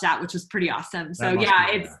got to watch that, which was pretty awesome. So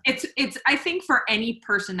it's I think for any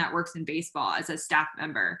person that works in baseball as a staff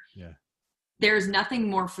member, there's nothing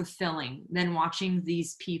more fulfilling than watching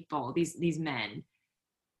these people, these men,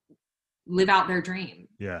 live out their dream.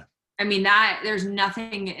 Yeah. I mean, there's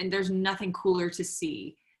nothing cooler to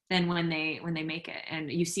see than when they make it,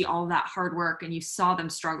 and you see all that hard work, and you saw them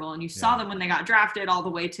struggle, and you saw them when they got drafted all the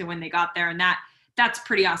way to when they got there, and that's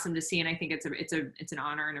pretty awesome to see. And I think it's an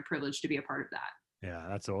honor and a privilege to be a part of that. Yeah,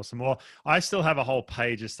 that's awesome. Well, I still have a whole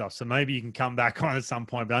page of stuff, so maybe you can come back on at some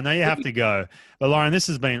point, but I know you have to go. But Lauren, this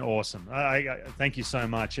has been awesome. I thank you so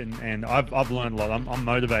much, and I've learned a lot. I'm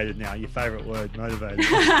motivated now. Your favorite word, motivated.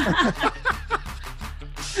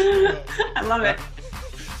 I love it.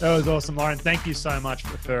 That was awesome, Lauren. Thank you so much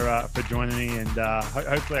for joining me, and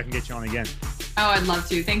hopefully I can get you on again. Oh, I'd love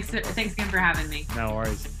to. Thanks again for having me. No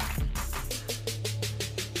worries.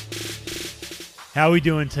 How are we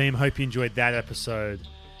doing, team? Hope you enjoyed that episode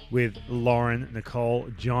with Lauren Nicole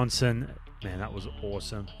Johnson. Man, that was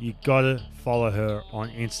awesome. You got to follow her on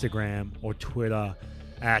Instagram or Twitter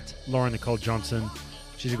at Lauren Nicole Johnson.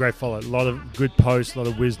 She's a great follow. A lot of good posts, a lot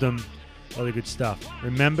of wisdom, a lot of good stuff.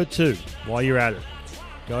 Remember, too, while you're at it,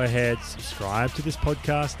 go ahead, subscribe to this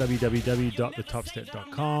podcast,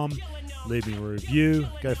 www.thetopstep.com. Leave me a review.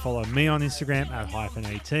 Go follow me on Instagram at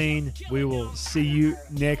 @18. We will see you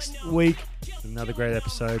next week with another great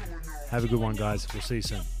episode. Have a good one, guys. We'll see you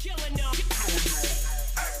soon.